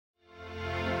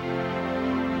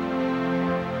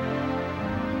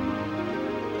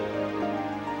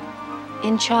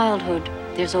In childhood,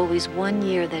 there's always one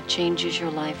year that changes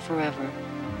your life forever.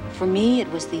 For me,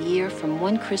 it was the year from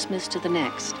one Christmas to the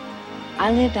next.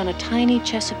 I lived on a tiny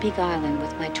Chesapeake Island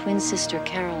with my twin sister,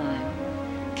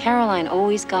 Caroline. Caroline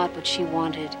always got what she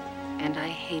wanted, and I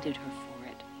hated her for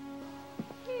it.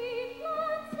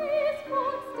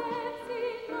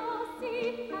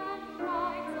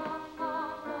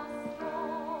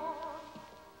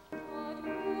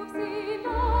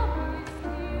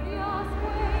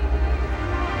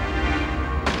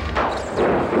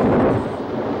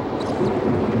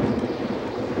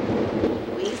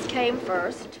 Louise came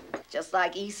first, just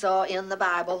like Esau in the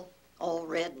Bible, all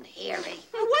red and hairy.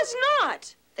 It was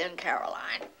not. Then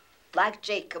Caroline, like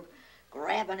Jacob,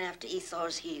 grabbing after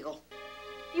Esau's heel.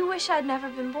 You wish I'd never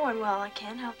been born. Well, I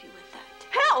can't help you with that.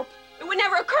 Help? It would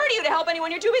never occur to you to help anyone.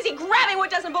 You're too busy grabbing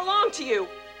what doesn't belong to you.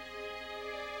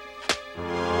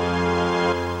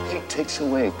 Hate takes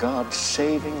away God's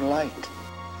saving light.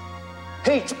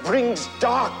 Hate brings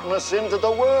darkness into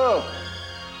the world.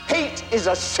 Hate is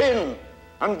a sin,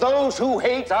 and those who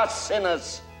hate are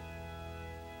sinners.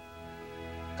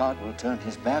 God will turn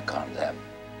his back on them.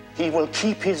 He will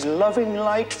keep his loving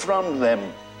light from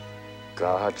them.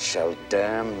 God shall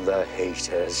damn the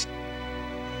haters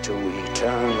to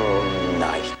eternal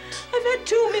night. I've had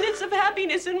 2 minutes of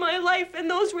happiness in my life, and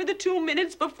those were the 2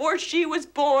 minutes before she was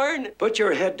born. Put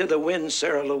your head to the wind,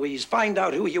 Sarah Louise. Find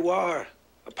out who you are,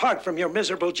 apart from your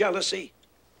miserable jealousy.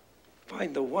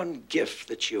 Find the one gift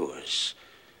that's yours,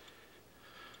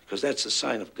 because that's the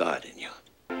sign of God in you.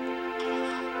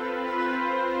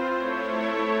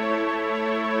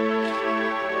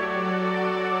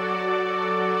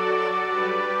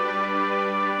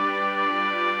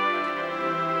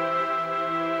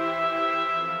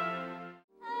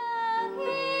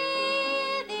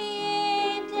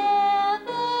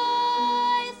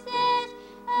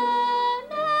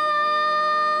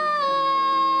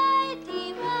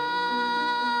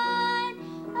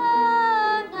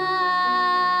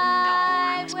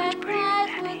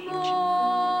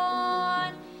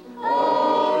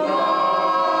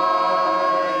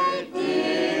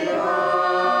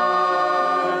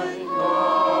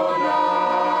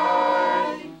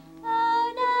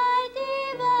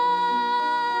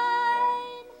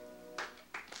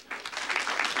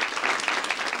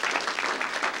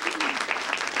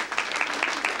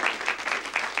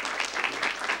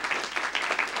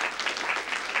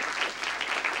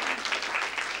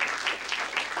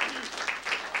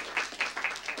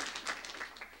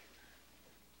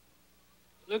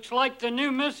 Looks like the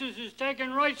new missus is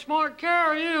taking right smart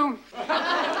care of you.